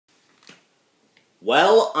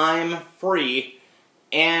Well, I'm free,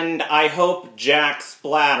 and I hope Jack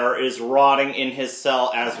Splatter is rotting in his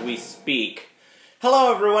cell as we speak.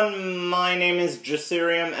 Hello everyone, my name is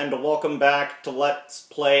Jasirium, and welcome back to Let's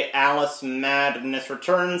Play Alice Madness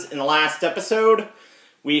Returns. In the last episode,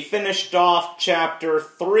 we finished off Chapter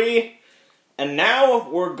 3, and now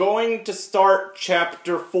we're going to start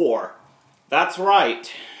Chapter 4. That's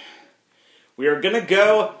right. We are gonna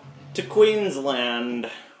go to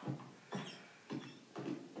Queensland.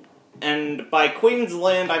 And by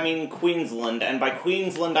Queensland, I mean Queensland. And by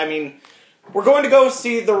Queensland, I mean we're going to go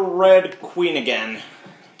see the Red Queen again.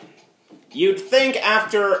 You'd think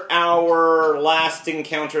after our last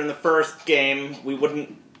encounter in the first game, we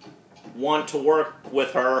wouldn't want to work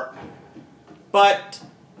with her. But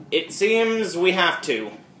it seems we have to.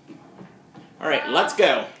 Alright, let's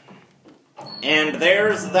go. And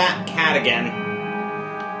there's that cat again.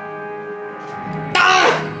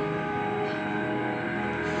 Ah!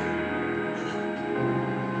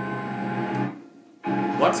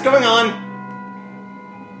 What's going on?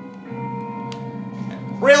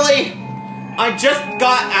 Really? I just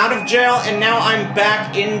got out of jail and now I'm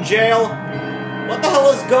back in jail? What the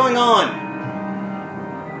hell is going on?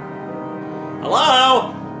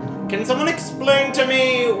 Hello? Can someone explain to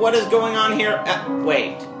me what is going on here?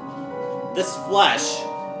 Wait. This flesh.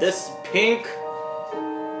 This pink,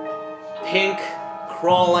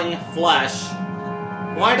 crawling flesh.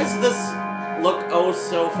 Why does this look oh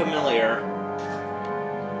so familiar?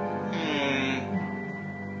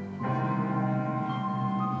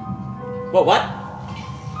 What?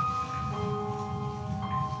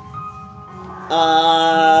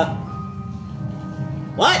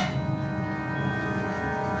 What?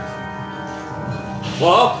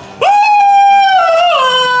 Whoa.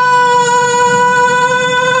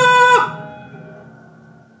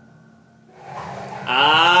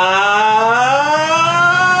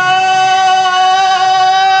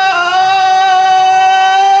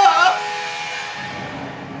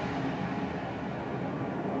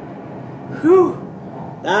 Whew,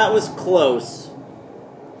 that was close.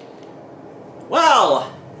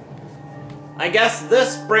 Well, I guess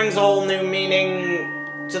this brings a whole new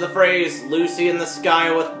meaning to the phrase Lucy in the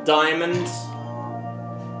sky with diamonds.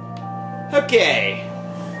 Okay.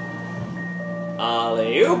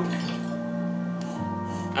 Alley-oop.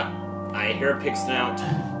 I hear a pig snout.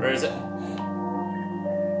 Where is it?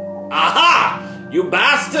 Aha! You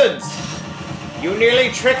bastards! You nearly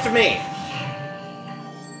tricked me!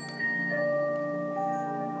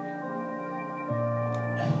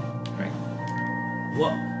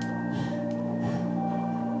 What?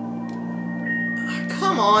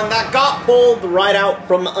 Come on, that got pulled right out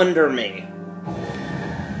from under me.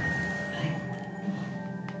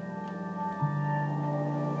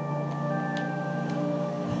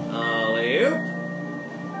 Alley-oop.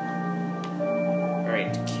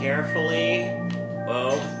 Alright, carefully.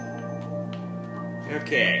 Whoa.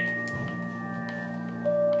 Okay.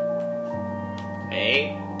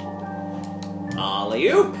 Hey.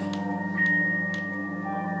 Alley-oop.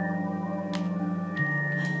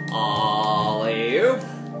 Alley-oop.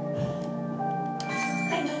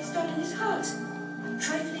 That night's not in his heart.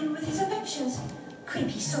 Trifling with his affections.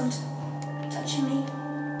 Creepy sod. Touching me.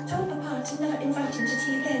 Tore him apart and never invite him to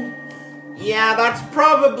tea again. Yeah, that's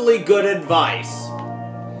probably good advice.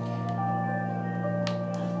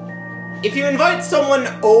 If you invite someone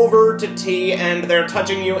over to tea and they're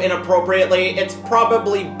touching you inappropriately, it's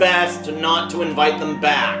probably best not to invite them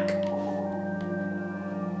back.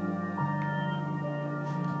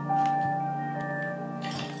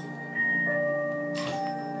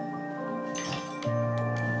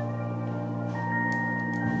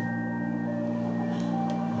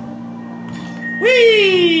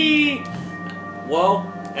 Whee! Whoa,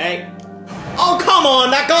 hey. Oh, come on,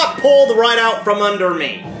 that got pulled right out from under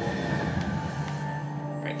me.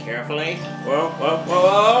 Right, carefully. Whoa, whoa, whoa,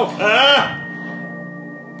 whoa! Ah!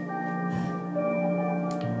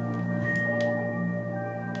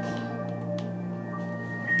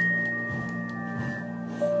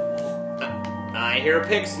 I hear a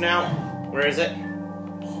pig snout. Where is it?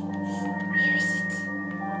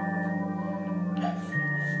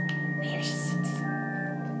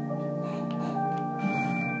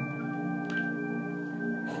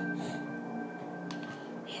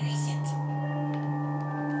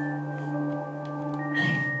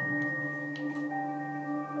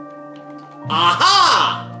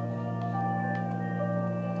 Aha!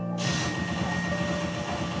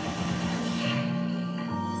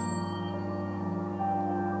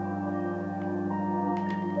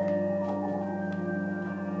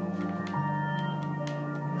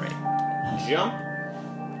 Right. Jump.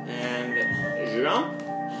 And jump.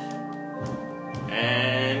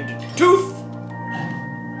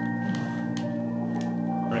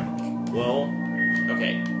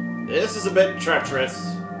 a bit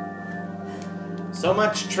treacherous. So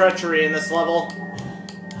much treachery in this level.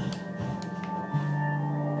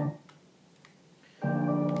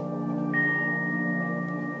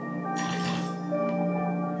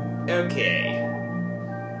 Okay.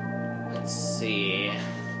 Let's see.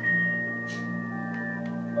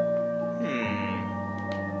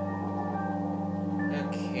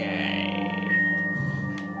 Okay.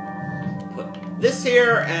 Put this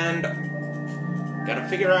here and gotta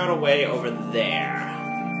figure out a way over there.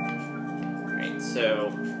 Right,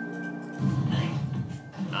 so...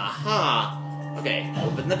 Aha! Okay,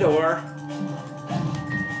 open the door.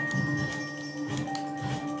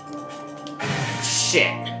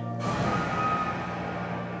 Shit!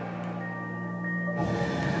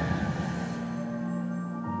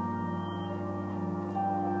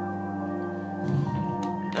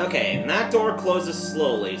 Okay, and that door closes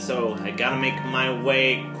slowly, so I gotta make my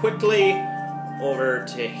way quickly over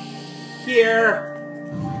to here.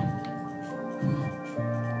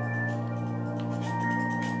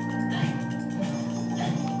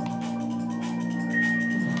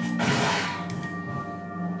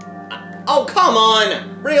 Oh, come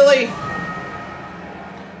on! Really?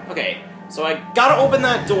 Okay, so I gotta open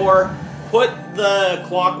that door, put the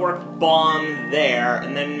clockwork bomb there,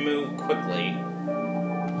 and then move quickly.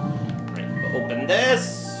 Right, open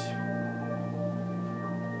this.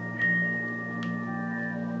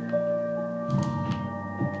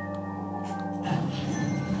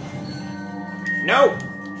 No!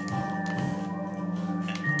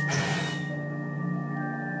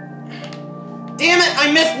 Damn it!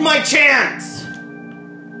 I missed my chance!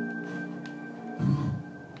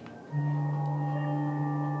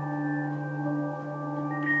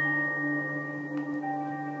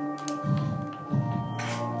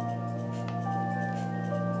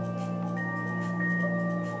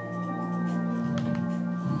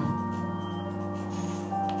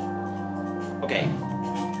 Okay.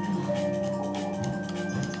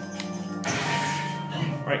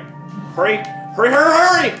 Right. Hurry! Hurry,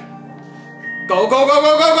 hurry, hurry! Go, go, go,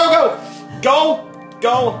 go, go, go, go! Go!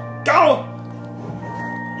 Go! Go!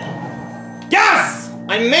 Yes!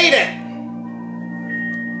 I made it!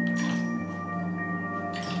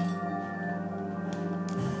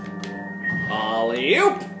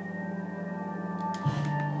 Alley-oop!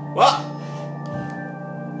 What?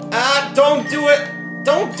 Don't do it!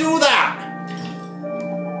 Don't do that!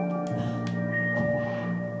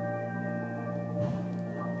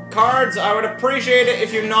 Cards, I would appreciate it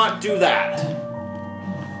if you not do that.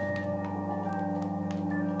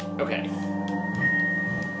 Okay.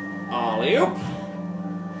 Alley-oop.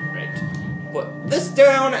 Right. Put this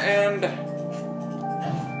down and...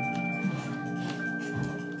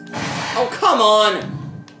 Oh, come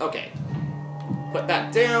on! Okay. Put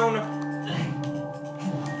that down.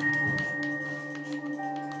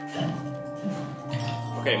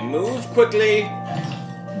 Okay, move quickly.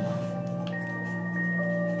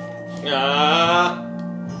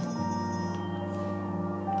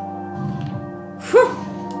 Whew.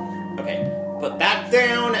 Okay, put that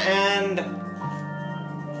down and...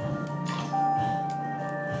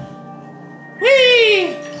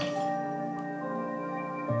 Whee!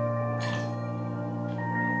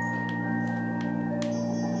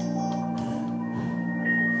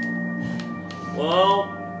 Well...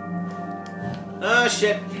 Oh,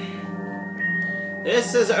 shit.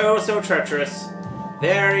 This is oh so treacherous.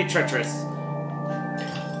 Very treacherous.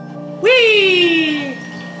 Whee!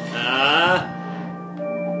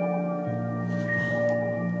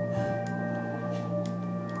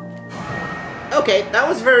 Okay, that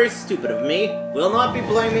was very stupid of me. We'll not be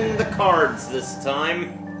blaming the cards this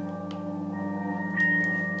time.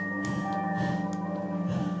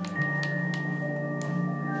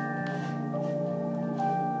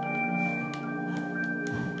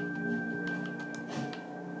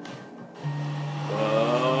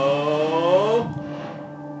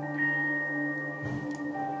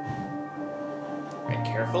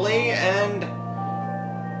 Carefully, and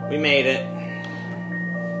we made it.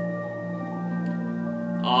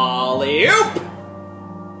 Alley-oop!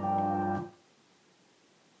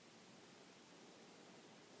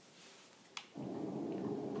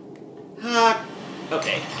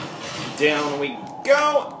 Okay. Down we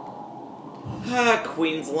go.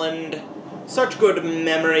 Queensland. Such good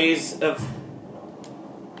memories of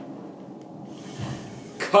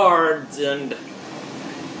cards and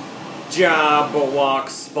Jabberwock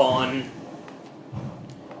spawn.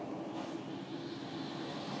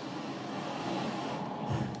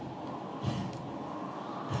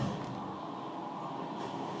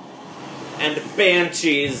 And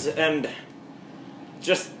banshees and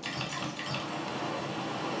just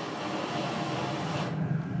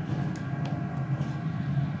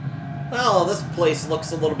Well, this place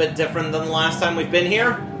looks a little bit different than the last time we've been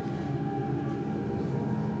here.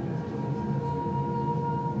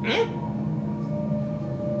 Hmm?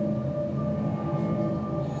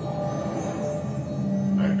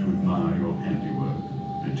 Back to admire your handiwork,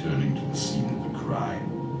 returning to the scene of the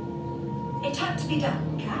crime. It had to be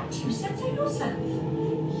done, Cat. You said so yourself.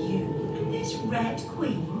 You, this Red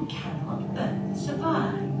Queen, cannot but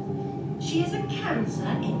survive. She is a cancer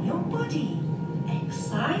in your body.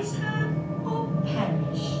 Excise her or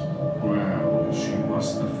perish. Well, she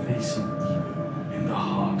was the face of evil in the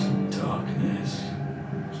heart of darkness.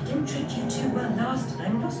 She didn't treat you too well last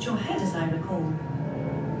time. Lost your head, as I recall.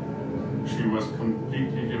 She was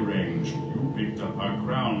completely deranged. You picked up her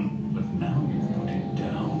crown, but now you've put it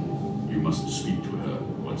down. You must speak to her.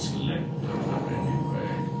 What's left of her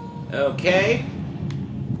anyway? Okay.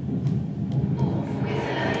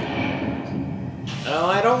 Oh,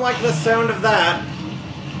 I don't like the sound of that.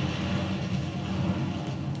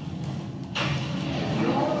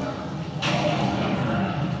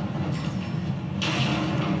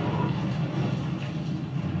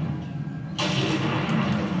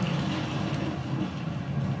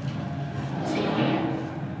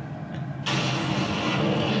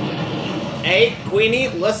 Hey, Queenie,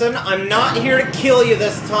 listen, I'm not here to kill you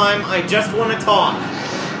this time, I just want to talk.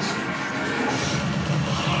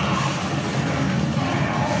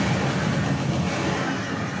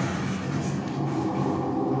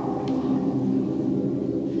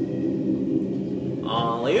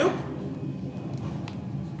 Alley-oop.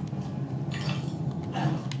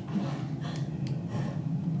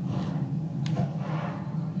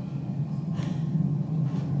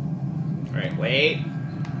 Alright, wait.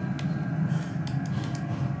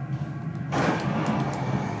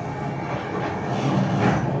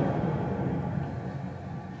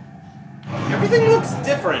 Everything looks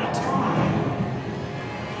different.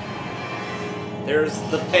 There's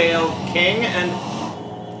the Pale King and...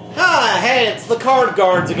 Ah, hey, it's the card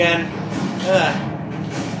guards again.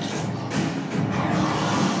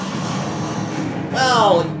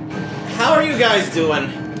 Well, how are you guys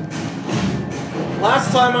doing?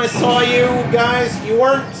 Last time I saw you guys, you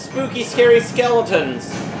weren't spooky, scary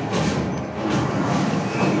skeletons.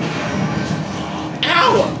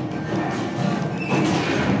 Ow!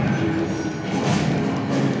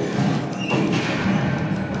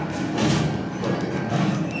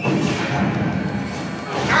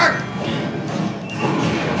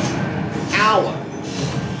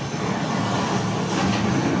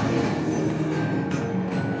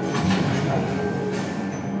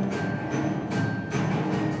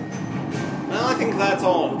 Well, I think that's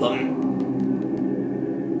all of them.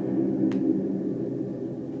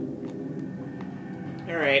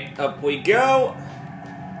 Alright, up we go.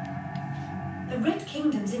 The Red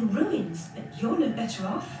Kingdom's in ruins, but you're no better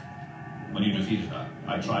off. When you defeated her,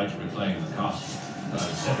 I tried to reclaim the castle, but I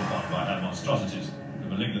was set upon by her monstrosities. The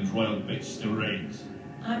malignant royal bitch still reigns.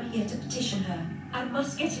 I'm here to petition her. I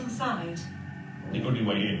must get inside. The only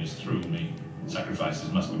way in is through me.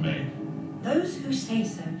 Sacrifices must be made. Those who say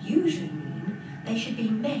so usually mean they should be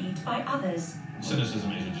made by others.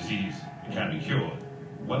 Cynicism is a disease. It can be cured.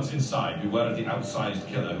 Once inside, beware of the outsized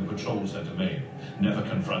killer who patrols her domain. Never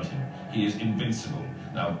confront him. He is invincible.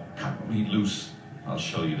 Now, cut me loose. I'll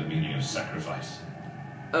show you the meaning of sacrifice.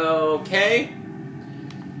 Okay.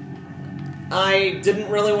 I didn't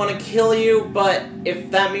really want to kill you, but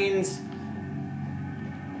if that means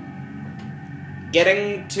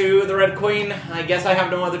getting to the Red Queen, I guess I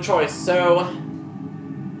have no other choice, so...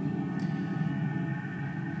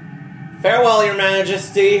 Farewell, Your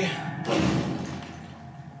Majesty.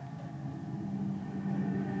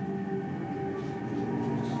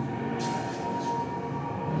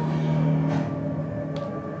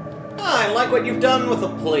 I like what you've done with the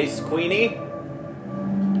place, Queenie.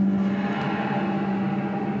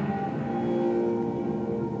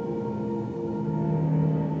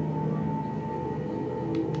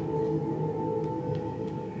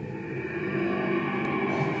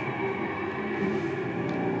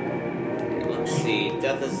 Let's see,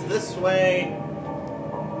 death is this way.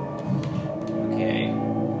 Okay.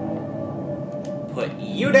 Put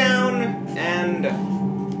you down and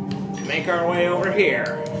make our way over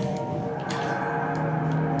here.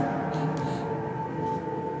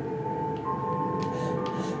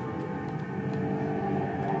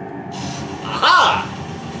 Aha!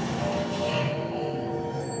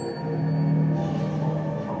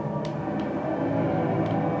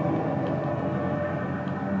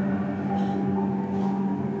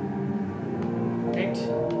 Right.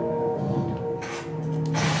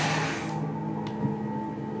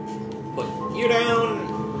 Put you down.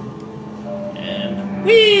 And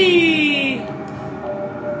whee! Whee!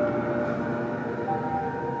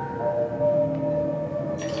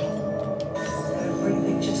 Every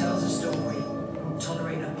picture tells a story. Won't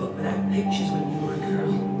tolerate a book without pictures when you were a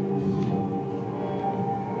girl.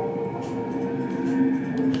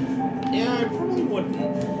 Yeah, I probably wouldn't.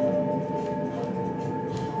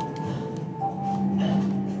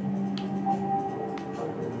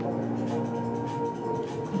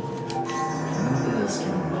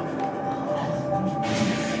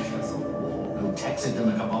 No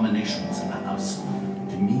taxidermic abominations in the house.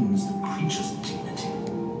 Demeans the creature's dignity.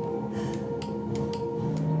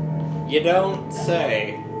 You don't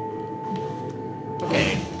say.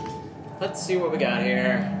 Okay, let's see what we got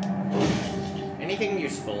here. Anything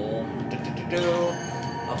useful?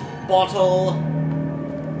 A bottle.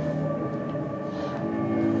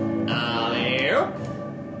 Yep.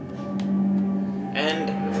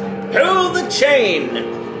 And pull the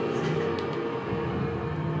chain.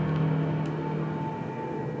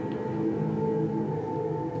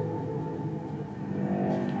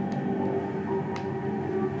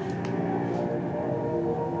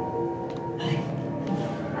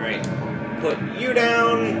 Put you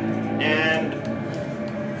down and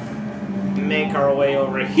make our way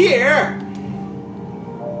over here.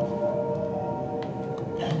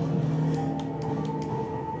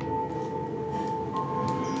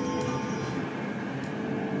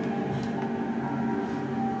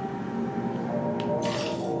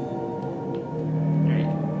 Alright,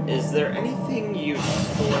 is there anything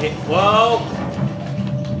useful here? Whoa!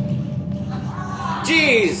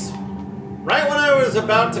 Jeez! Right when I was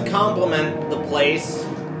about to compliment the place,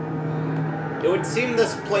 it would seem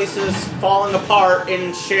this place is falling apart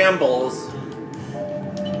in shambles.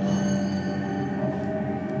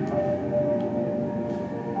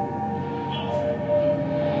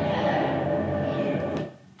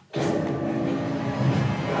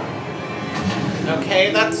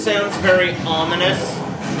 Okay, that sounds very ominous.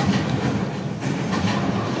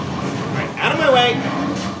 Alright, out of my way.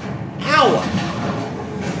 Ow!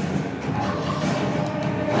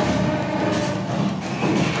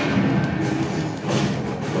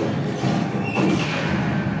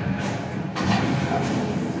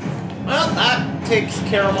 Takes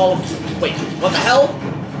care of all of... Wait, what the hell?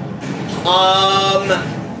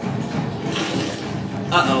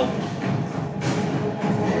 Uh-oh.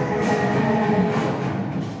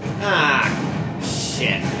 Ah,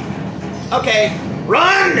 shit. Okay,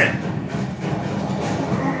 run!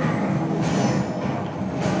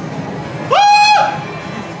 Ah!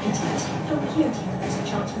 How cute he has a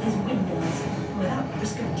chance with his windmills without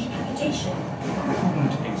risk of decapitation.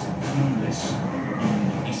 What is this?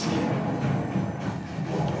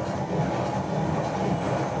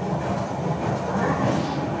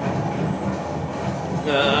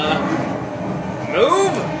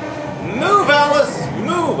 Move! Move, Alice!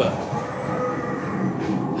 Move!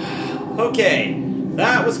 Okay,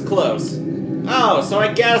 that was close. Oh, so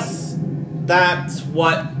I guess that's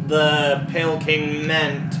what the Pale King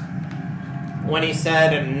meant when he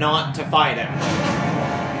said not to fight him.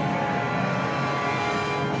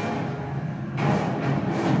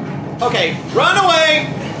 Okay, run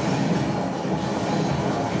away!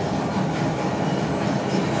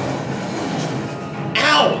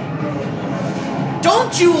 Ow!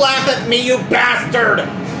 Don't you laugh at me, you bastard!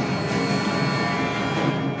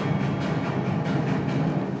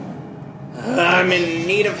 I'm in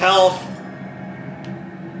need of help.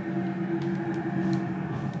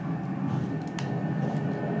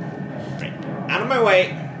 Right, out of my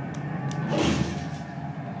way.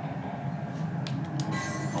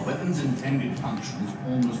 A weapon's intended function is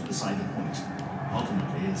almost beside the point.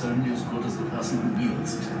 Ultimately, it's only as good as the person who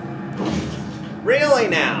wields it. Really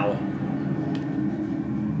now?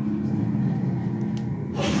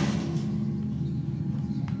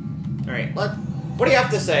 Alright, what do you have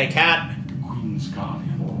to say, Cat? Queen's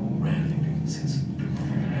Guardian rarely leaves his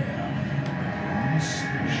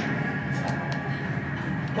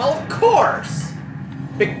Well, of course!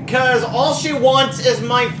 Because all she wants is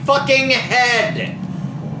my fucking head!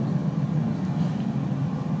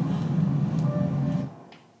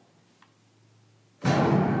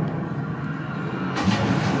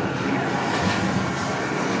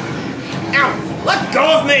 Ow! Let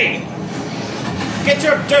go of me! Get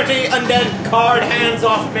your dirty undead card hands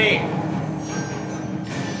off me!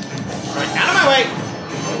 Alright, out of my way!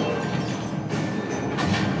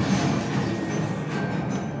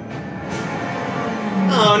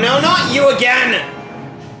 Oh no, not you again!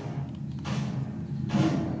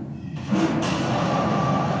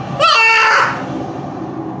 Ah!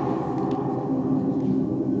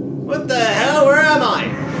 What the hell? Where am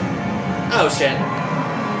I? Oh shit.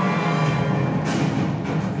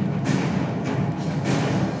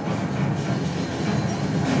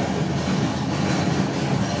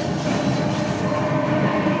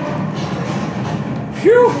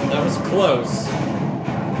 close.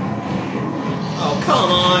 Oh,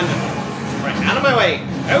 come on! Right, out of my way!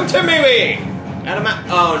 Out of my way! Out of my...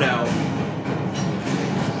 Oh, no.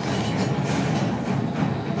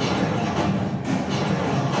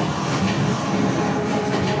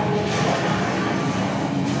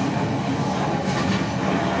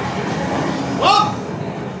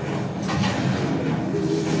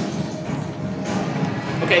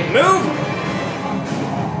 Okay, move!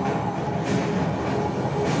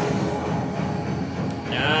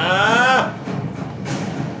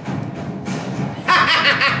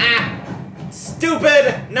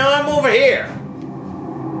 Stupid! Now I'm over here!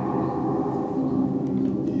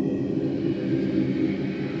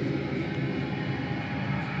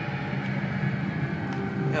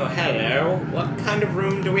 Oh, hello. What kind of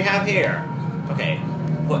room do we have here? Okay,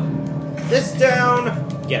 put this down,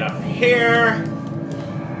 get up here.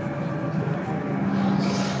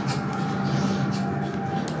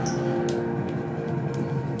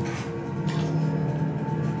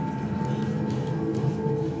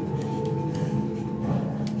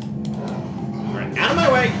 Out of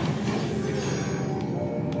my way!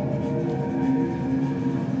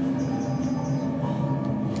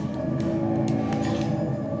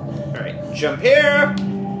 Alright, jump here.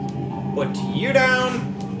 Put you down.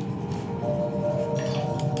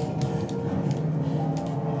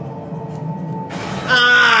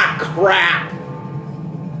 Ah, crap!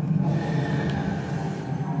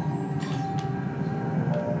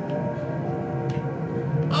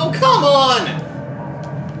 Oh, come on!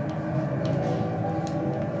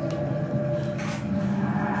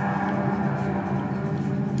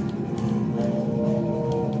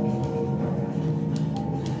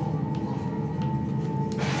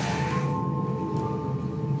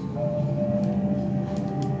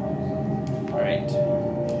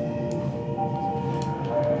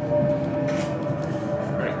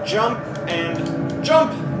 Alright, jump and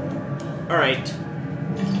jump! Alright.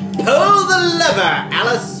 Pull the lever,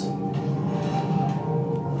 Alice!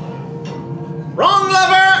 Wrong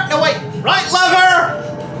lever! No, wait! Right lever!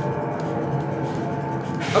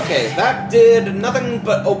 Okay, that did nothing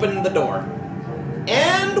but open the door.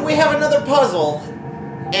 And we have another puzzle.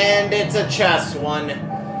 And it's a chess one.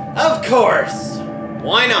 Of course!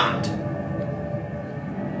 Why not?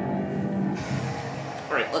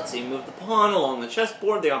 Alright, let's see. Move the pawn along the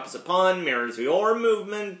chessboard. The opposite pawn mirrors your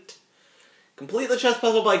movement. Complete the chess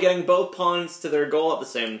puzzle by getting both pawns to their goal at the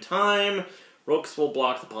same time. Rooks will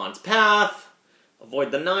block the pawn's path.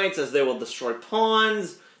 Avoid the knights as they will destroy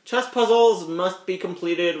pawns. Chess puzzles must be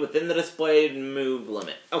completed within the displayed move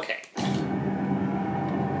limit. Okay.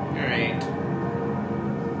 Alright.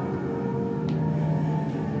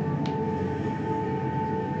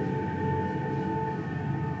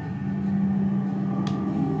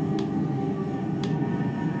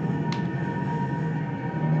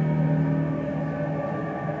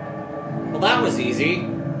 Well, that was easy.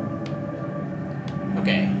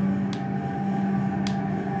 Okay.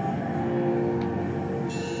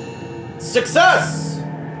 Success!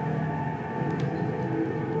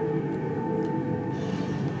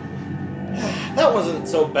 That wasn't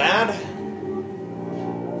so bad.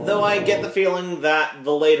 Though I get the feeling that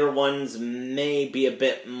the later ones may be a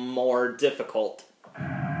bit more difficult.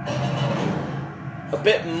 A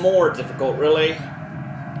bit more difficult, really.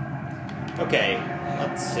 Okay,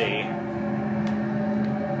 let's see.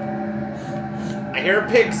 I hear a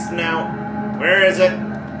pig snout. Where is it?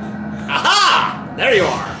 Aha! There you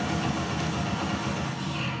are!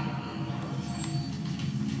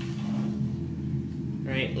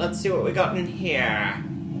 Alright, let's see what we got in here.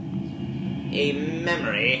 A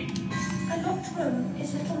memory. A locked room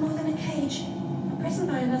is little more than a cage, a prison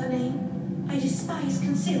by another name. I despise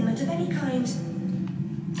concealment of any kind.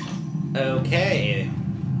 Okay.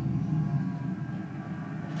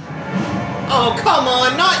 Oh, come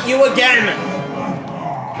on, not you again!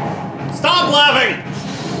 Stop laughing!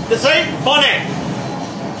 This ain't funny!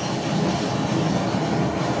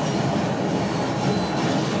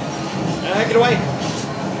 Get away!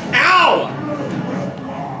 Ow!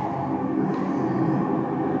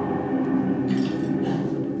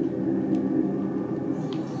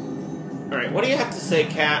 Alright, what do you have to say,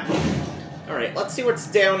 Cat? Alright, let's see what's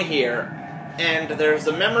down here. And there's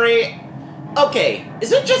a memory. Okay,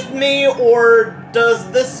 is it just me, or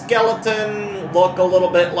does this skeleton look a little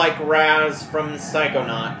bit like Raz from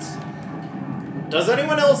Psychonauts? Does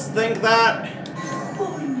anyone else think that?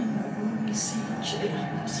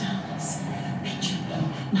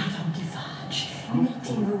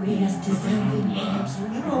 Knitting away as deserving heirs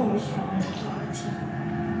roll from the party.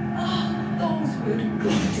 Ah, those were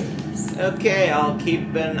good days. Okay, I'll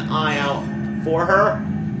keep an eye out for her.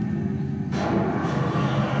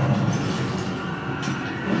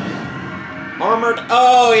 Armored.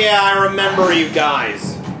 Oh yeah, I remember you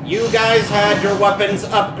guys. You guys had your weapons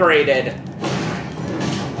upgraded.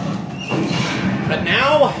 But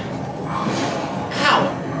now... how?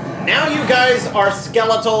 Now you guys are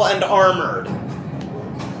skeletal and armored.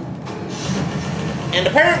 And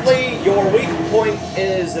apparently your weak point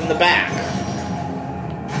is in the back.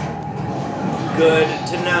 Good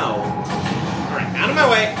to know. Alright, out of my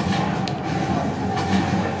way.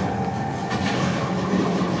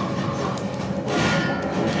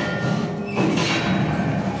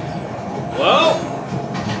 Whoa!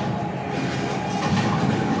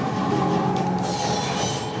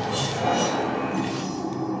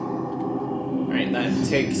 Alright, that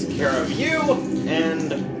takes care of you,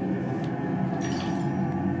 and...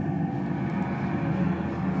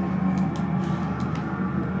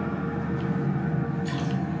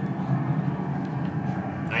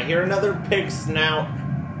 I hear another pig snout.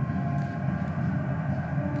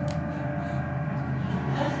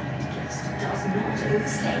 Perfect guest does not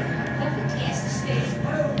overstay. Perfect guest stays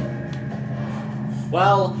home.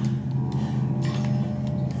 Well,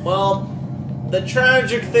 the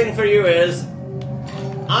tragic thing for you is,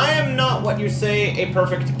 I am not what you say a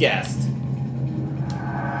perfect guest.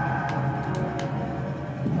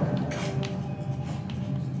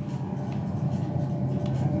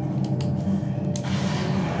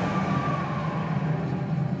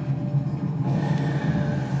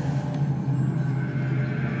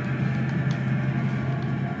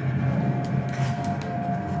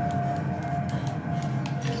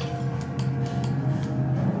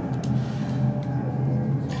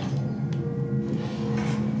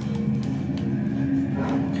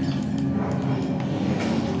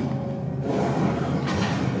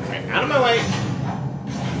 Out of my way.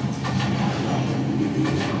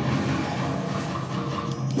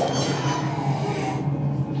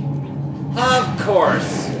 Of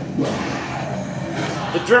course.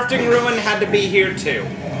 The drifting ruin had to be here too.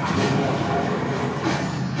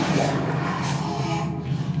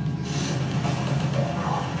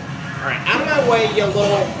 Alright, out of my way, you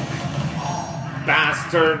little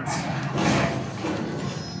bastards.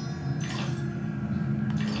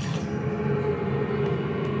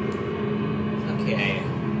 Okay.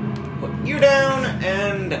 Put you down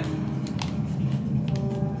and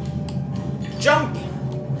jump.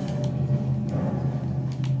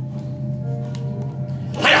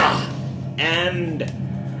 Hiya! And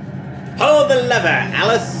pull the lever,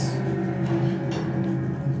 Alice.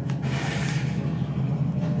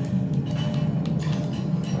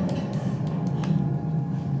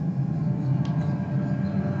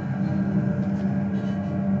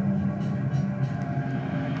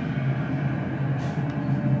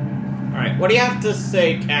 Alright, what do you have to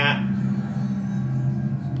say, Cat?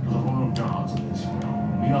 The royal guards in this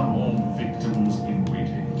realm. We are all victims in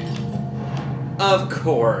waiting. Of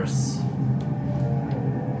course.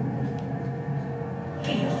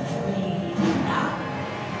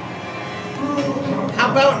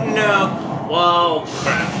 How about no? Whoa,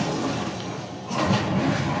 crap.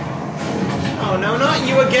 Oh no, not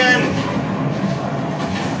you again!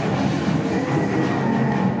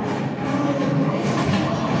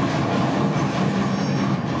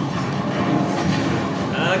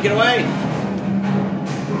 Get away!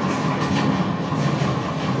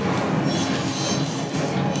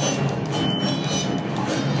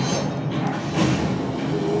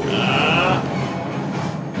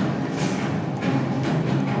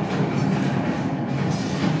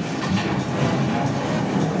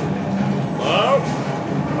 Whoa!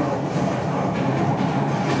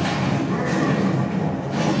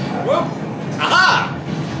 Whoop! Aha!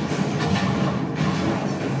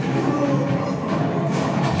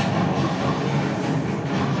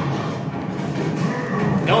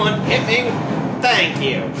 Go on, hit me. Thank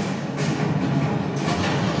you.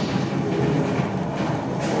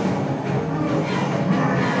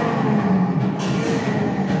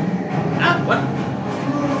 Ah, what?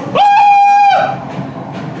 Woo!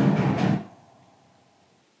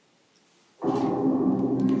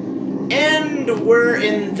 And we're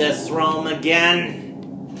in this realm again.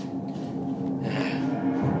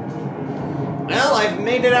 Well, I've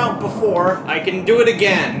made it out before. I can do it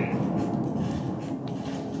again.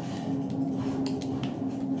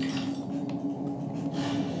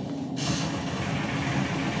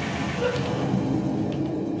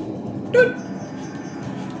 Dude.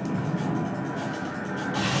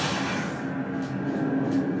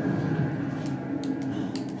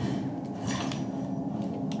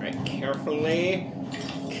 Right, carefully,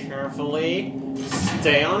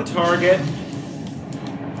 stay on target.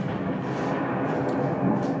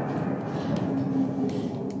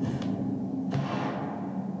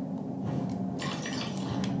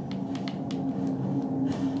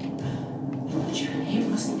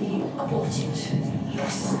 got it. You're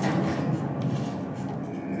stuck.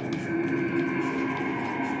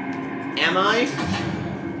 Am I?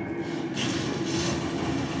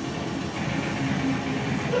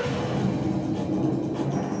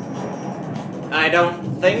 I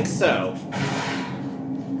don't think so.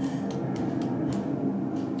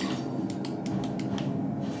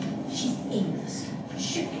 She's aimless,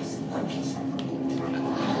 shiftless, pointless.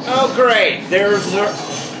 Oh great, there's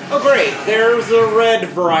a red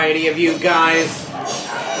variety of you guys.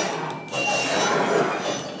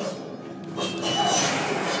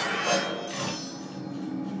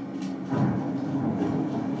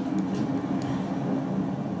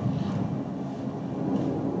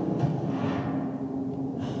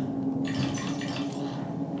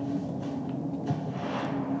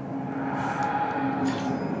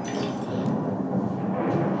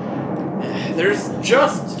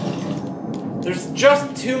 There's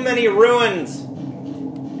just too many ruins.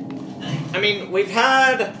 I mean, we've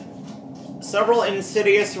had several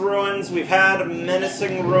insidious ruins, we've had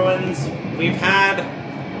menacing ruins, we've had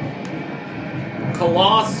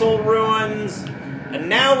colossal ruins, and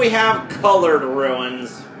now we have colored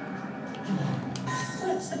ruins.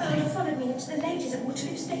 Once the barrier followed me into the ladies at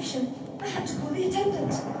Waterloo Station. I had to call the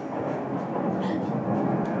attendant.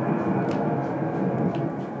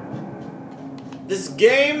 This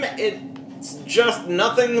game, it's just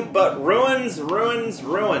nothing but ruins, ruins,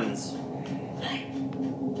 ruins.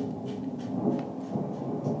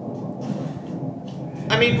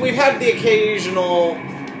 I mean, we've had the occasional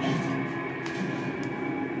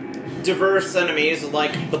diverse enemies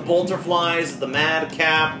like the Bolterflies, the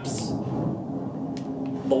Madcaps,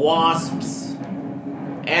 the Wasps,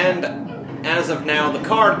 and, as of now, the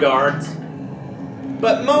Card Guards.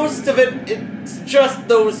 But most of it's just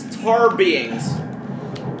those tar beings.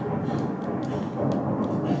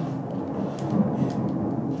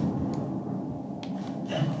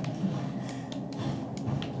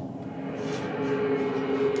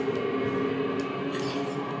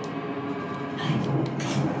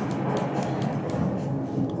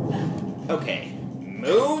 Okay,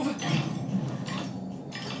 move.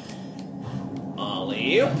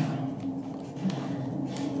 Alley-oop.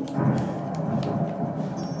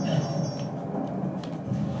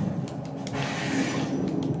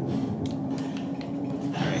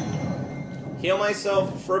 Alright. Heal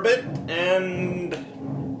myself for a bit, and...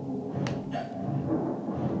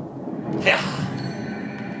 yeah.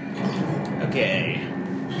 Okay.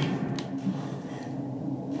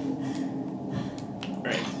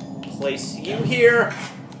 Place you here,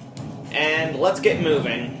 and let's get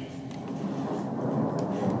moving.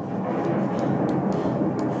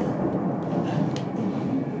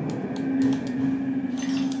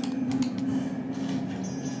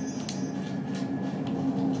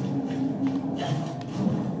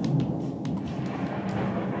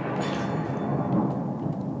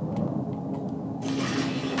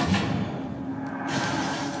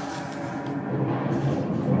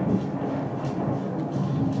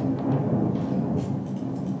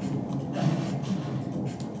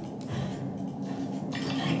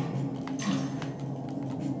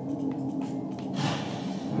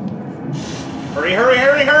 Hurry, hurry,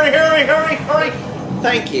 hurry, hurry, hurry, hurry, hurry!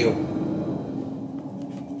 Thank you.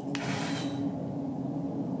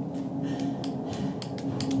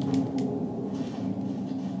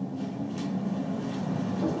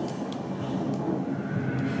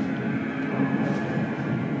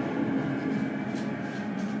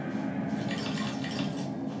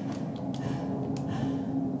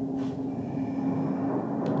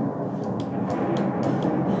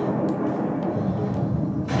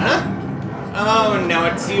 Oh, no,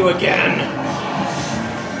 it's you again.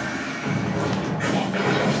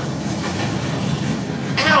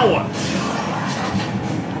 Ow!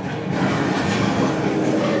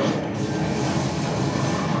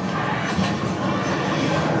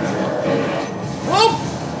 Whoa!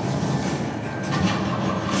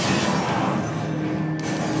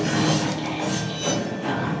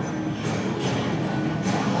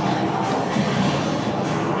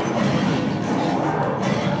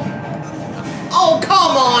 Oh,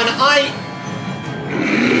 come on,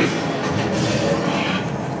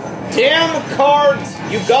 damn cards,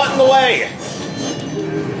 you got in the way!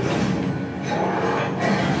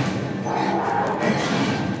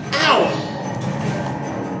 Ow!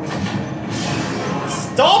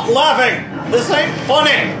 Stop laughing! This ain't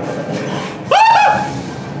funny! Ah!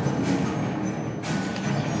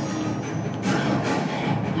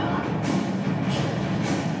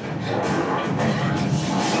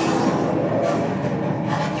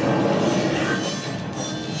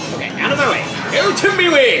 Out of my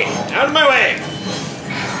way! Out of my way!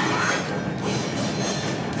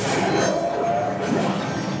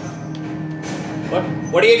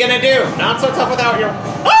 What are you gonna do? Not so tough without your...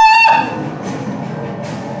 Ah!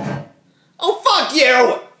 Oh, fuck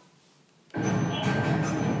you!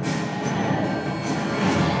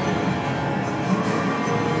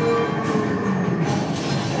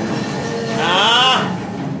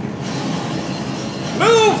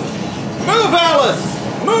 Move! Move, Alice!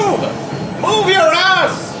 Move! Move your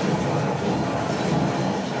ass!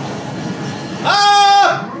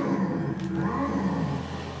 Ah!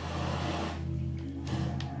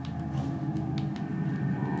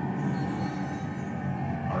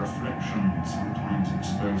 A reflection sometimes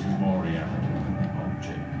exposes more reality than the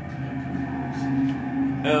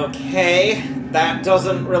object. Okay, that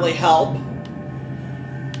doesn't really help.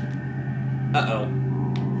 Uh-oh.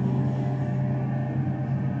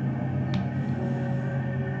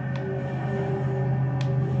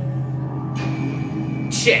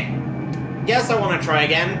 Shit. Guess I want to try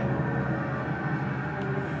again.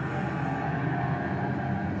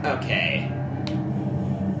 Okay.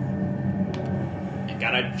 I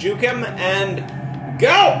gotta juke him and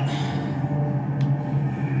go!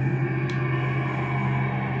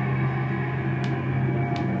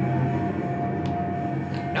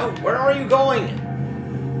 No, where are you going?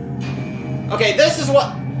 Okay, this is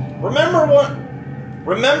what...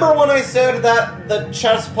 Remember when I said that the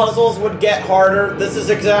chess puzzles would get harder? This is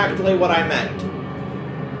exactly what I meant.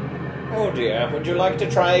 Oh dear, would you like to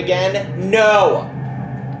try again? No!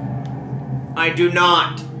 I do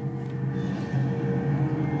not.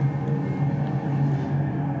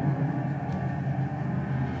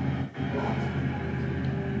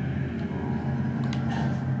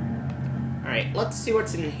 Alright, let's see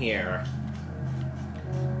what's in here.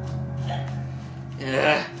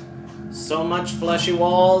 Ugh. So much fleshy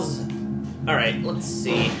walls. Alright, let's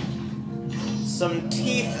see. Some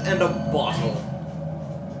teeth and a bottle.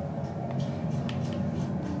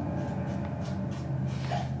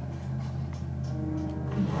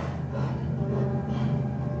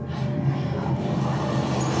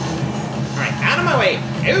 Alright, out of my way!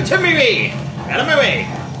 Out of my way! Out of my way!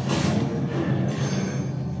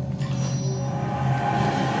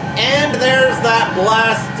 And there's that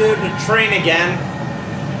blasted train again.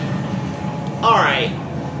 Alright,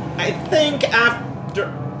 I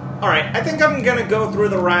think I'm gonna go through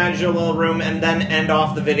the Radula room and then end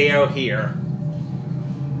off the video here.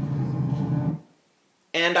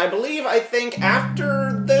 And I think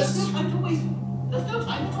after this... There's no time to waste. There's no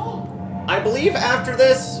time at all. I believe after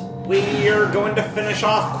this, we are going to finish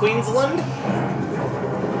off Queensland.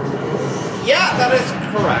 Yeah, that is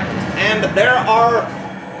correct. And there are...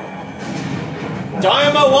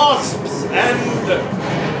 Diama wasps and...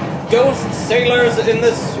 ghost sailors in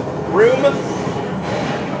this room.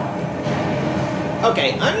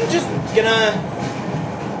 Okay, I'm just gonna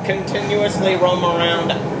continuously roam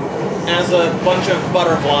around as a bunch of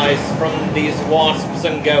butterflies from these wasps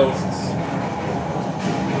and ghosts.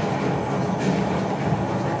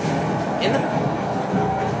 In the...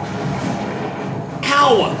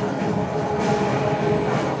 Ow!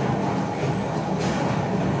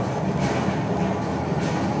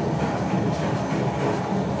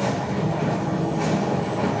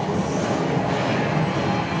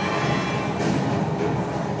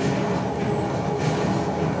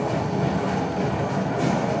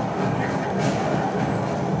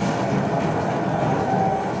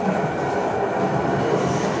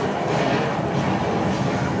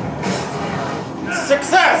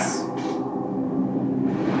 Success!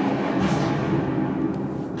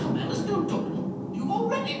 Come on, let's go, Doctor. You've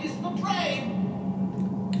already missed the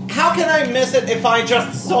train. How can I miss it if I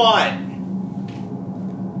just saw it?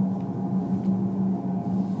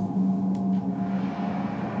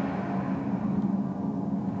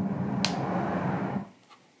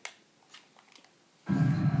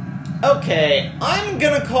 Okay, I'm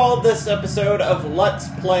gonna call this episode of Let's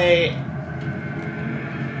Play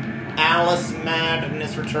Alice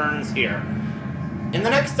Madness Returns here. In the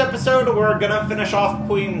next episode, we're gonna finish off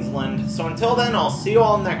Queensland. So until then, I'll see you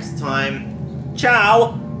all next time.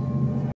 Ciao!